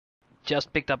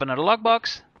just picked up another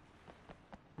lockbox.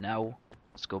 Now,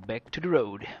 let's go back to the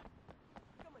road.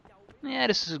 Yeah,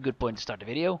 this is a good point to start the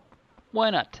video. Why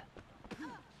not?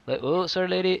 Oh, sorry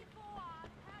lady.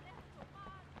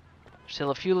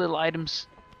 Still a few little items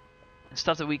and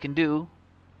stuff that we can do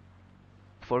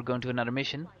before going to another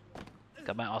mission.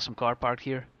 Got my awesome car parked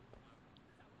here.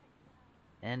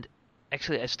 And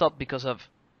actually I stopped because of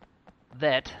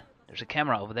that. There's a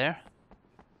camera over there.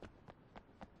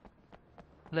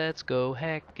 Let's go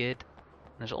hack it.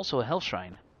 There's also a health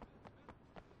shrine.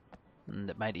 And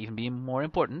that might even be more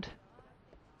important.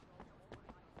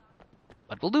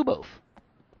 But we'll do both.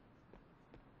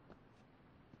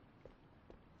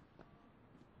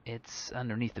 It's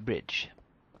underneath the bridge.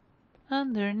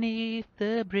 Underneath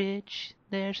the bridge,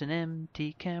 there's an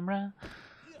empty camera.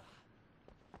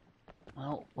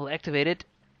 Well, we'll activate it.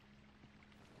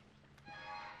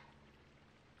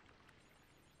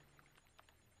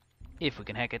 If we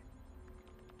can hack it.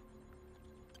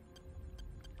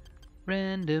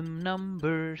 Random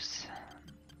numbers.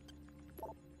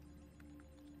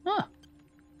 Huh.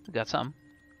 We got some.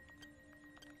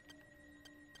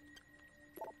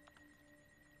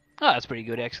 Oh, that's pretty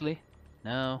good actually.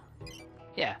 No.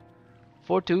 Yeah.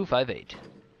 4258.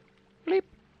 Bleep.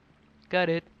 Got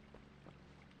it.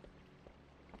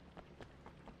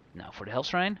 Now for the health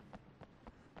shrine.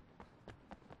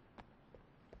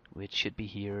 Which should be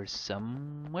here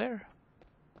somewhere.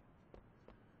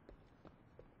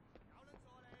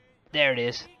 There it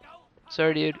is.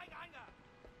 Sorry, dude.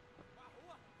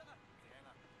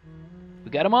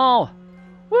 We got them all.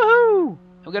 Woohoo!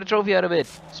 We got a trophy out of it.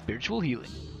 Spiritual healing.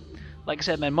 Like I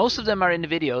said, man, most of them are in the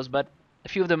videos, but a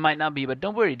few of them might not be. But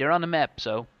don't worry, they're on the map,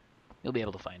 so you'll be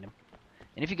able to find them.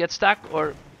 And if you get stuck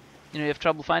or you have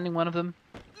trouble finding one of them,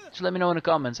 just let me know in the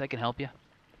comments. I can help you.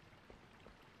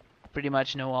 Pretty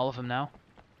much know all of them now.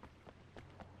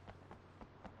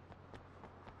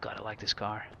 God, I like this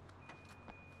car.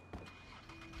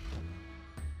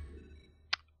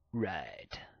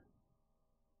 Right.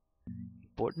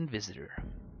 Important visitor.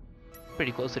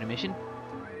 Pretty close to the mission.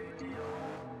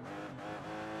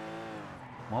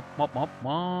 Mop, mop, mop,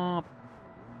 mop.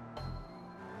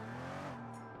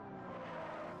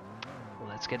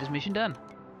 Let's get this mission done.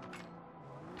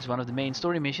 It's one of the main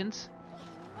story missions.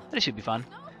 But it should be fun.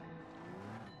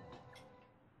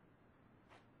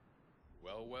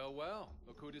 Well, well, well.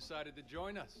 Look who decided to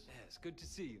join us. Yeah, it's good to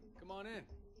see you. Come on in.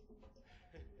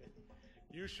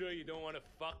 You sure you don't want to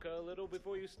fuck her a little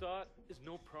before you start? It's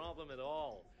no problem at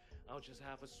all. I'll just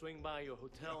have to swing by your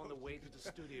hotel on the way to the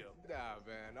studio. Nah,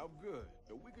 man, I'm good.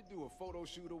 We could do a photo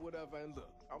shoot or whatever, and look,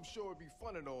 I'm sure it'd be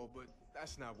fun and all, but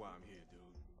that's not why I'm here, dude.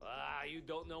 Ah, you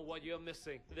don't know what you're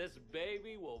missing. This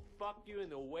baby will fuck you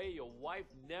in a way your wife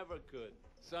never could.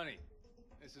 Sonny,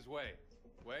 this is Way.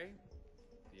 Way?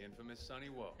 The infamous Sonny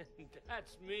Woe.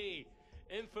 That's me.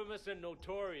 Infamous and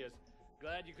notorious.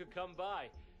 Glad you could come by.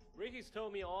 Ricky's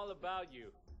told me all about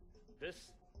you.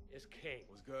 This is King.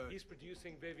 What's good? He's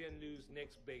producing Vivienne Liu's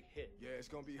next big hit. Yeah, it's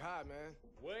gonna be hot, man.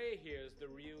 Way here's the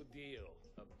real deal.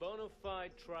 A bona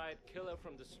fide tried killer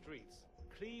from the streets.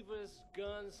 Cleavers,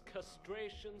 guns,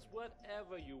 castrations,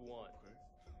 whatever you want.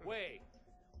 Okay. Way,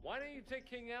 why don't you take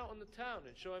King out on the town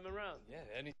and show him around? Yeah,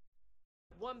 any...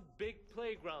 One big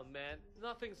playground, man.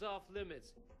 Nothing's off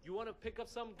limits. You want to pick up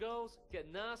some girls,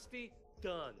 get nasty?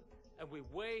 Done. And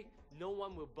with Way, no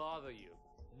one will bother you.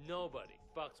 Nobody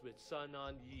fucks with Sun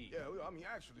On Yi. Yeah, well, I mean,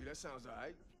 actually, that sounds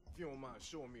alright. If you don't mind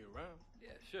showing me around.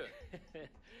 Yeah, sure.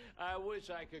 I wish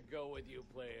I could go with you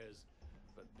players,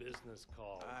 but business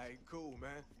calls. Alright, cool,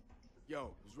 man. Yo,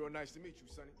 it was real nice to meet you,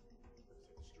 Sonny. Let's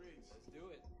hit the streets. Let's do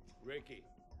it. Ricky,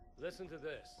 listen to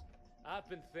this. I've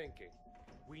been thinking.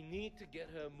 We need to get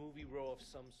her a movie role of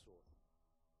some sort.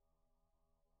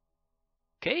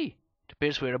 Okay. It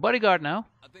appears we're a bodyguard now.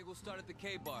 I think we'll start at the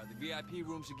K-Bar. The VIP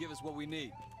room should give us what we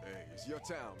need. Hey, it's your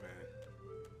town, man.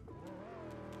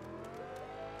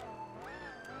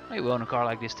 Hey, we own a car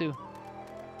like this too.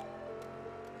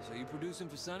 So you producing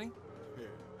for Sonny? Yeah,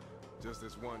 just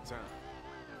this one time.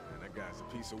 And that guy's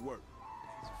a piece of work.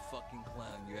 He's a fucking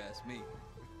clown, you ask me.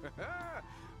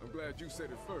 I'm glad you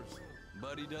said it first.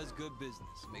 But he does good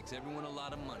business. Makes everyone a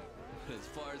lot of money. But as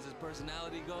far as his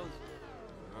personality goes...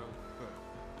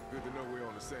 Good to know we're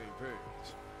on the same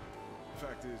page. The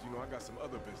fact is, I got some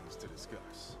other business to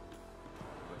discuss.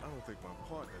 But I don't think my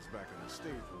partners back on the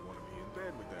stage would want to be in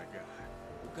bed with that guy.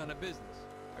 What kind of business?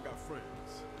 I got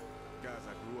friends. Guys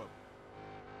I grew up with.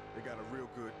 They got a real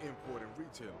good import and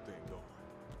retail thing going.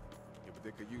 Yeah, but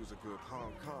they could use a good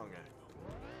Hong Kong angle.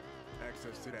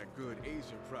 Access to that good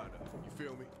Asian product. You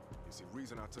feel me? You see, the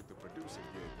reason I took the producing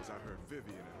gig was I heard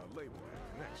Vivienne and her label had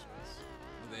connections.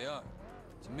 Who they are?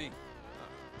 me.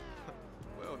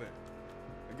 Well then,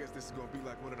 I guess this is gonna be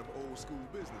like one of them old school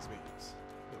business meetings.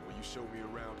 Where you show me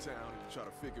around town and try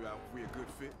to figure out if we're a good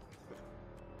fit.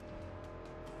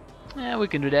 Yeah, we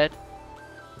can do that.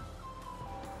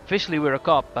 Officially we're a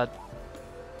cop, but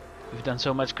we've done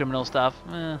so much criminal stuff.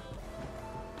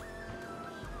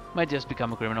 Might just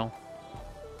become a criminal.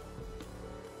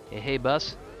 Hey,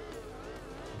 boss.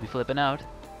 Be flipping out.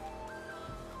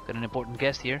 Got an important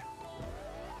guest here.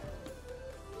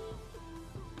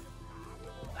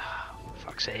 For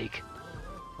fuck's sake.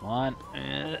 Come on.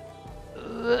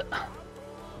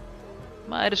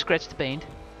 Might have scratched the paint.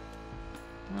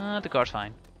 The car's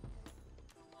fine.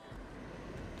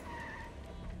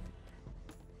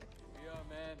 We are,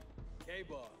 man.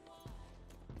 K-Bar.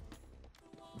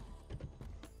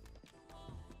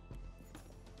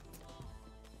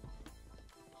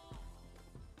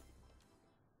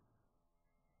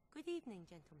 Good evening,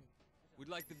 gentlemen. We'd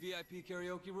like the VIP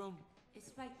karaoke room.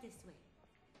 It's right this way.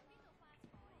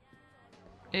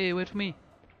 Hey, wait for me.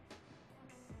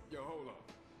 Yo, hold on.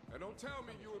 Now don't tell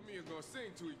me you and me is gonna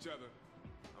sing to each other.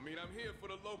 I mean, I'm here for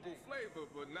the local flavor,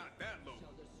 but not that local.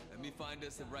 Let me find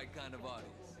us the right kind of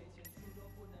audience.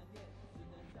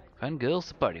 Fun girls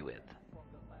to party with.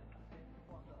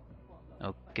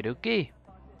 Okie dokie.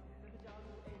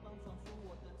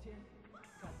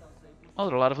 Oh,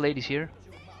 there are a lot of ladies here.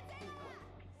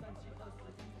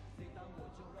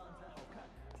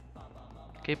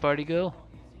 Okay, party girl.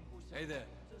 Hey there.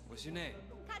 What's your name?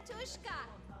 Katushka!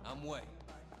 I'm Wei.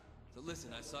 So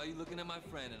listen, I saw you looking at my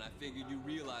friend and I figured you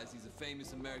realize he's a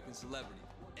famous American celebrity.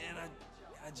 And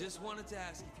I just wanted to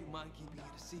ask if you mind keeping it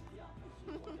a secret.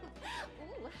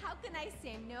 Ooh, how can I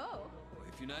say no? Well,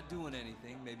 if you're not doing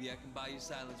anything, maybe I can buy you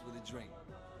silence with a drink.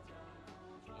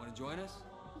 Want to join us?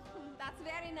 That's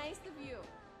very nice of you.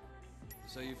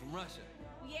 So you're from Russia?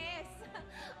 Yes.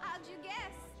 How'd you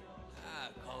guess?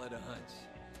 Call it a hunch.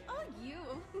 Oh, you.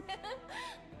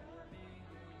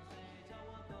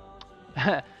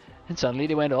 And suddenly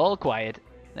they went all quiet.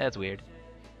 That's weird.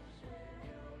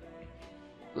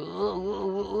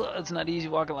 It's not easy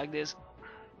walking like this.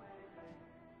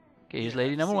 Okay, here's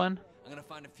lady number one. I'm gonna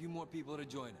find a few more people to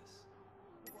join us.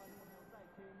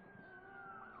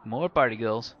 More party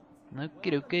girls.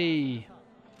 Okay, okay.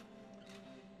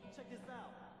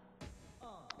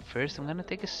 First, I'm gonna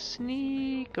take a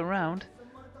sneak around,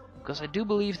 because I do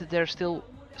believe that there's still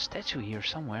a statue here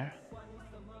somewhere.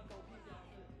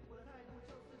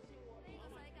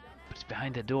 But it's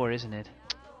behind the door, isn't it?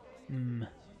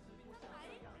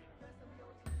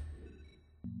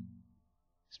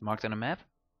 It's marked on a map.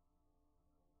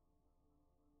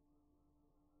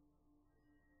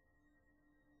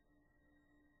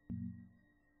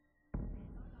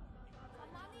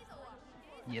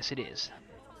 Yes, it is.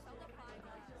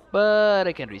 But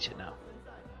I can't reach it now.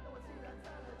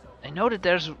 I know that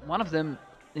there's one of them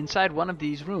inside one of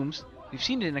these rooms. We've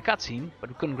seen it in a cutscene, but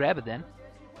we couldn't grab it then.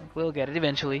 We'll get it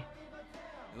eventually.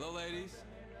 Hello, ladies.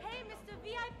 Hey, Mr.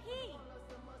 VIP.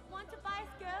 Want to buy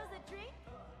us girls a drink?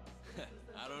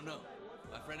 I don't know.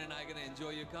 My friend and I gonna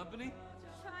enjoy your company?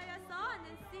 Try us on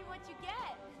and see what you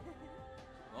get.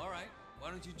 All right. Why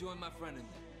don't you join my friend in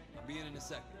there? I'll be in a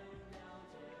second.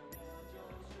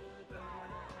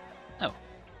 Oh.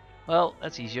 Well,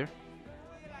 that's easier.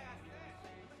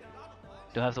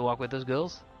 Don't have to walk with those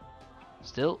girls.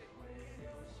 Still,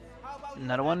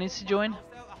 another one needs to join.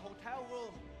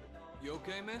 You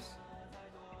okay, miss?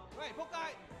 Hey, poor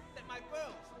guy, that's my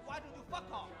girls. Why don't you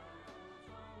fuck off?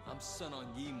 I'm Son on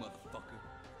Yi, motherfucker.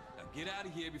 Now get out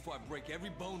of here before I break every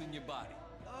bone in your body.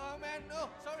 Oh man, no,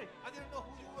 sorry, I didn't know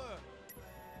who you were.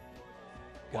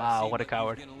 Wow, See, what a look, he's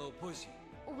coward. Getting a little pushy.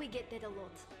 We get that a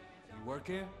lot. You work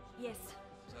here? Yes.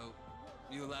 So,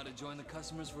 you allowed to join the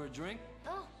customers for a drink?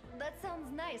 Oh, that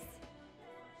sounds nice.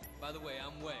 By the way,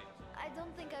 I'm Wei. I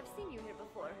don't think I've seen you here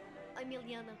before. I'm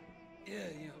Ilyana.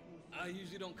 Yeah, I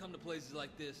usually don't come to places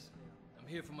like this. I'm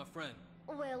here for my friend.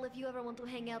 Well, if you ever want to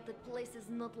hang out at places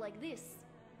not like this,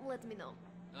 let me know.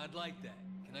 I'd like that.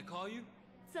 Can I call you?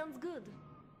 Sounds good.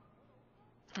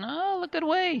 Oh, look that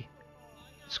way.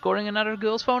 Scoring another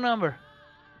girl's phone number.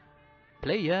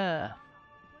 Playa.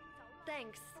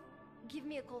 Thanks. Give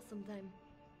me a call sometime.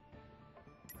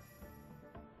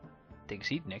 Take a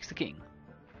seat next to King.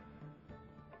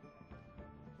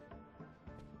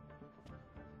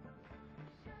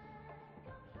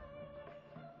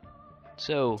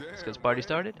 So, let's get this party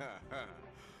started.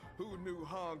 Who knew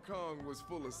Hong Kong was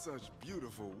full of such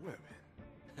beautiful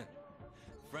women?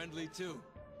 Friendly too.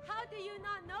 How do you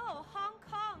not know Hong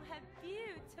Kong have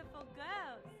beautiful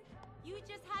girls? You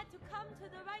just had to come to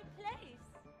the right place.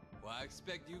 Well, I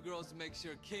expect you girls to make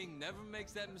sure King never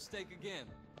makes that mistake again.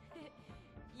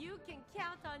 You can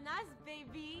count on us,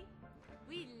 baby.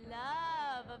 We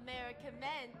love American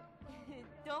men.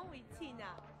 Don't we, Tina?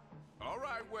 All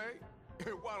right, Way.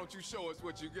 Why don't you show us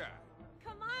what you got?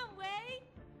 Come on, Way.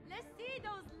 Let's see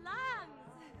those lungs.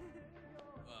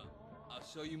 I'll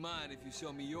show you mine if you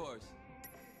show me yours.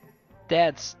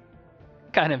 That's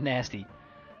kind of nasty.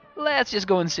 Let's just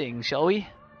go and sing, shall we?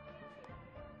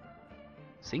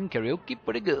 Sing karaoke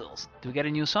for the girls. Do we get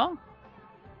a new song?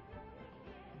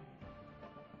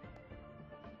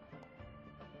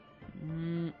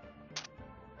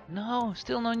 No,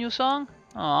 still no new song?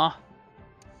 Aw.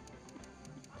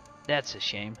 That's a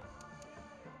shame.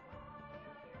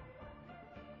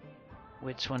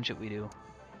 Which one should we do?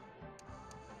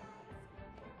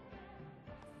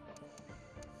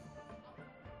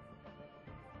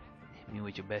 Hit me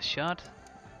with your best shot.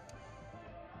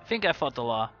 I think I fought the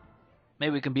law.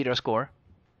 Maybe we can beat our score.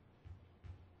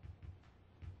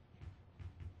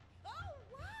 Oh,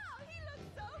 wow, he looks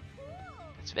so cool.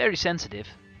 It's very sensitive,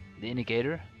 the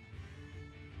indicator.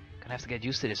 Gonna have to get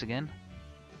used to this again.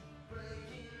 Oh,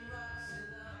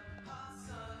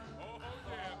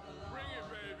 yeah. Bring it,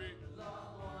 baby.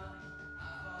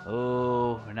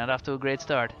 Oh, we're not off to a great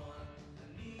start.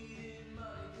 You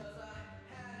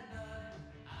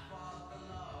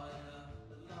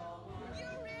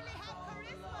really have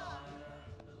charisma.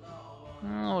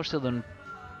 Oh, we're still doing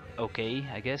okay,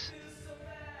 I guess.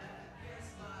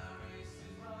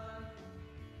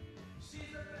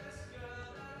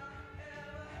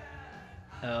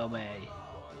 Oh my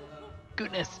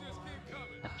goodness!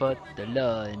 I put the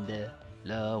law in the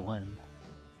law one.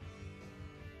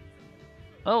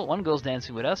 Oh, one girl's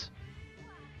dancing with us.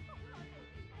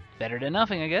 Better than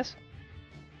nothing, I guess.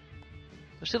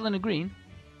 We're still in the green.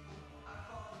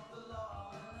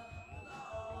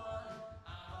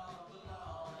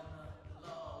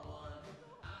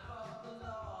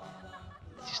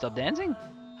 Did she stop dancing?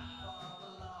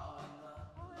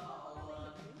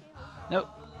 Nope.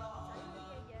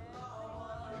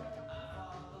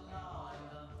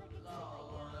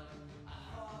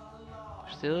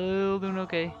 Still doing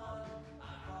okay.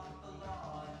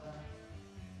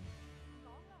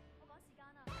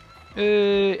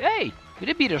 Hey! We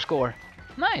did beat our score.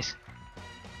 Nice!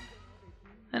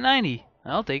 A 90.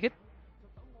 I'll take it.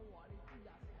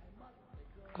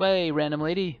 Goodbye, random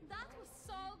lady. That was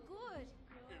so good.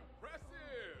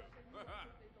 Impressive.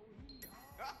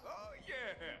 Oh,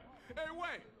 yeah. Hey,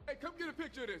 Way. Hey, come get a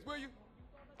picture of this, will you?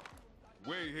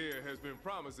 Way here has been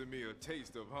promising me a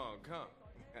taste of Hong Kong.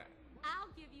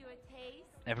 I'll give you a taste.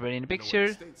 Everybody in the You know what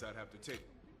picture. states I'd have to take.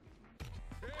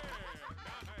 Yeah,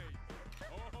 nice.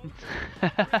 Oh, bring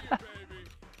it, baby.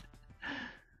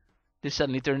 This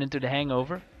suddenly turned into The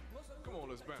Hangover. Come on,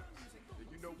 let's bounce.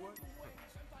 You know what?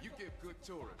 You give good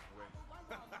tourists, Way.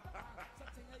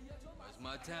 It's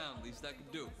my town, least I can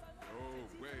do. Oh,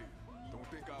 wait. Don't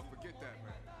think I'll forget that,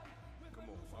 man. Come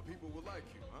on, my people will like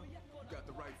you, huh? You got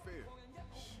the right feel.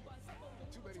 Shh.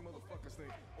 Too many motherfuckers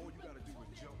think all you gotta do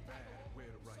is jump bad and wear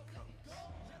the right colors.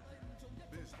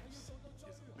 Business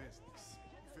is a business.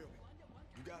 You feel me?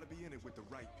 You gotta be in it with the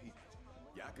right people.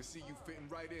 Yeah, I can see you fitting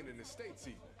right in the States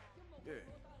even. Yeah.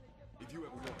 If you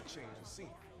ever want to change the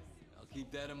scene. I'll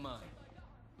keep that in mind.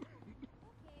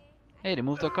 Hey, they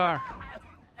moved our car.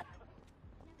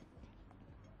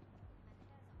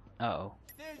 Uh-oh.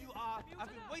 There you are. I've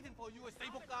been waiting for you, a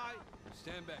stable guy.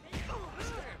 Stand back.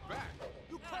 Stand back.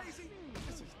 You crazy?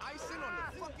 This is icing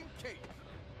on the fucking cake.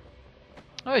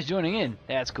 Oh, he's joining in.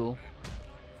 That's cool.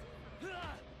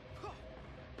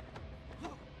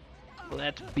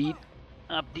 Let's beat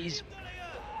up these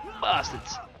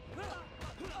bastards.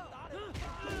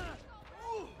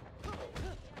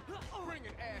 Bring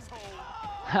it, asshole.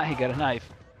 I got a knife.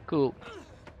 Cool.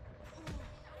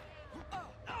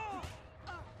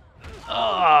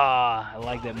 Ah, I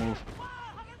like that move.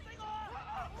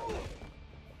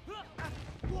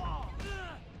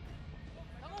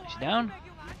 Is she down?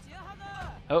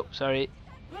 Oh, sorry.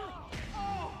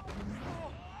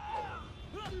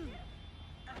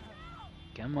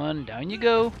 Come on, down you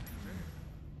go.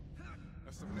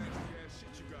 That's some nasty ass shit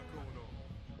you got going on.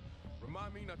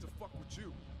 Remind me not to fuck with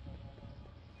you.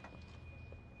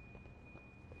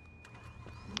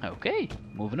 Okay,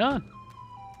 moving on.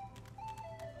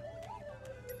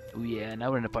 Oh yeah,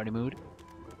 now we're in a party mood.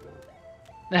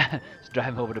 Let's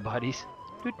drive over the bodies.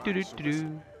 I'm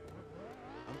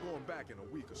going back in a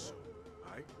week or so,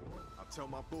 alright? I'll tell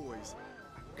my boys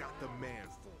I got the man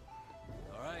for 'em.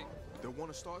 All right. They'll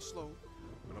want to start slow,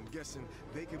 but I'm guessing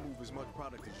they can move as much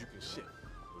product as you can ship.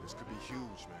 But this could be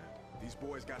huge, man. These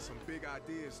boys got some big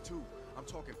ideas too. I'm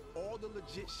talking all the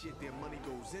legit shit their money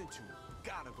goes into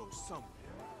gotta go somewhere.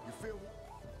 You feel me?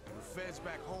 And the feds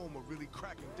back home are really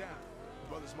cracking down.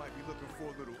 Brothers might be looking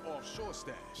for a little offshore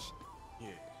stash. Yeah.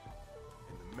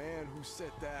 And the man who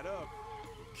set that up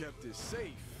kept it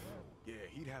safe. Yeah,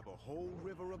 he'd have a whole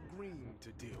river of green to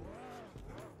deal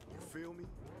with. You feel me?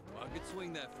 Well, I could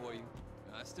swing that for you.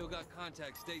 I still got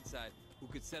contacts stateside who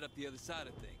could set up the other side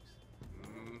of things.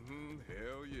 Mm-hmm,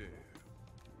 hell yeah.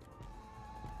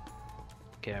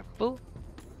 Careful.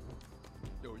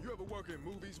 Yo, you ever work in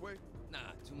movies, Way? Nah,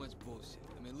 too much bullshit.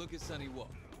 I mean, look at Sonny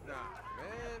walk. Nah,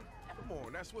 man. Come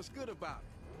on, that's what's good about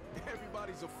it.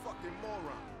 Everybody's a fucking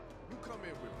moron. You come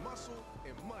in with muscle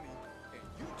and money, and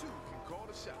you too can call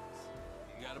the shots.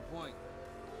 You got a point.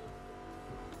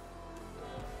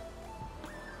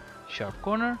 Sharp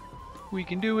corner. We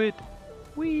can do it.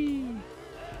 Whee!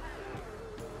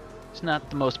 It's not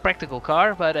the most practical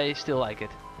car, but I still like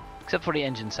it. Except for the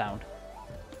engine sound.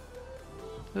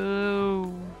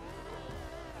 Oh.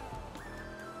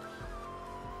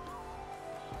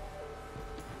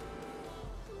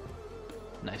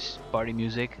 Nice party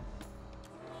music.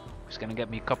 It's gonna get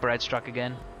me copyright struck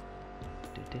again.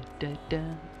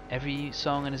 Every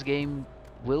song in this game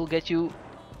will get you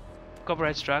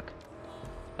copyright struck.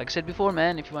 Like I said before,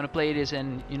 man, if you want to play this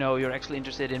and you know you're actually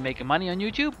interested in making money on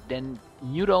YouTube, then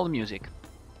mute all the music.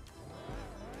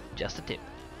 Just a tip.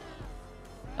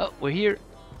 Oh, we're here.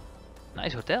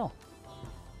 Nice hotel.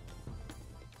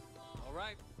 All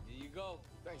right, here you go.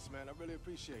 Thanks, man. I really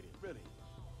appreciate it. Really.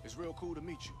 It's real cool to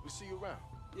meet you. We'll see you around.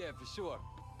 Yeah, for sure.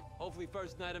 Hopefully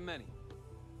first night of many.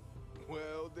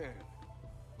 Well, then.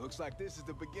 Looks like this is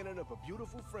the beginning of a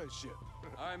beautiful friendship.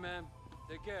 All right, man.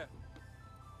 Take care.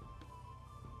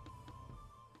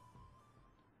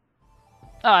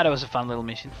 Ah, that was a fun little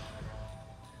mission.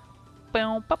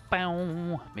 Bow, bow,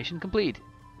 bow. Mission complete.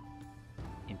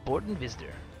 Important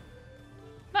visitor.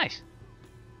 Nice.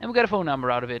 And we got a phone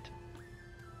number out of it.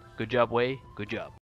 Good job, Way. Good job.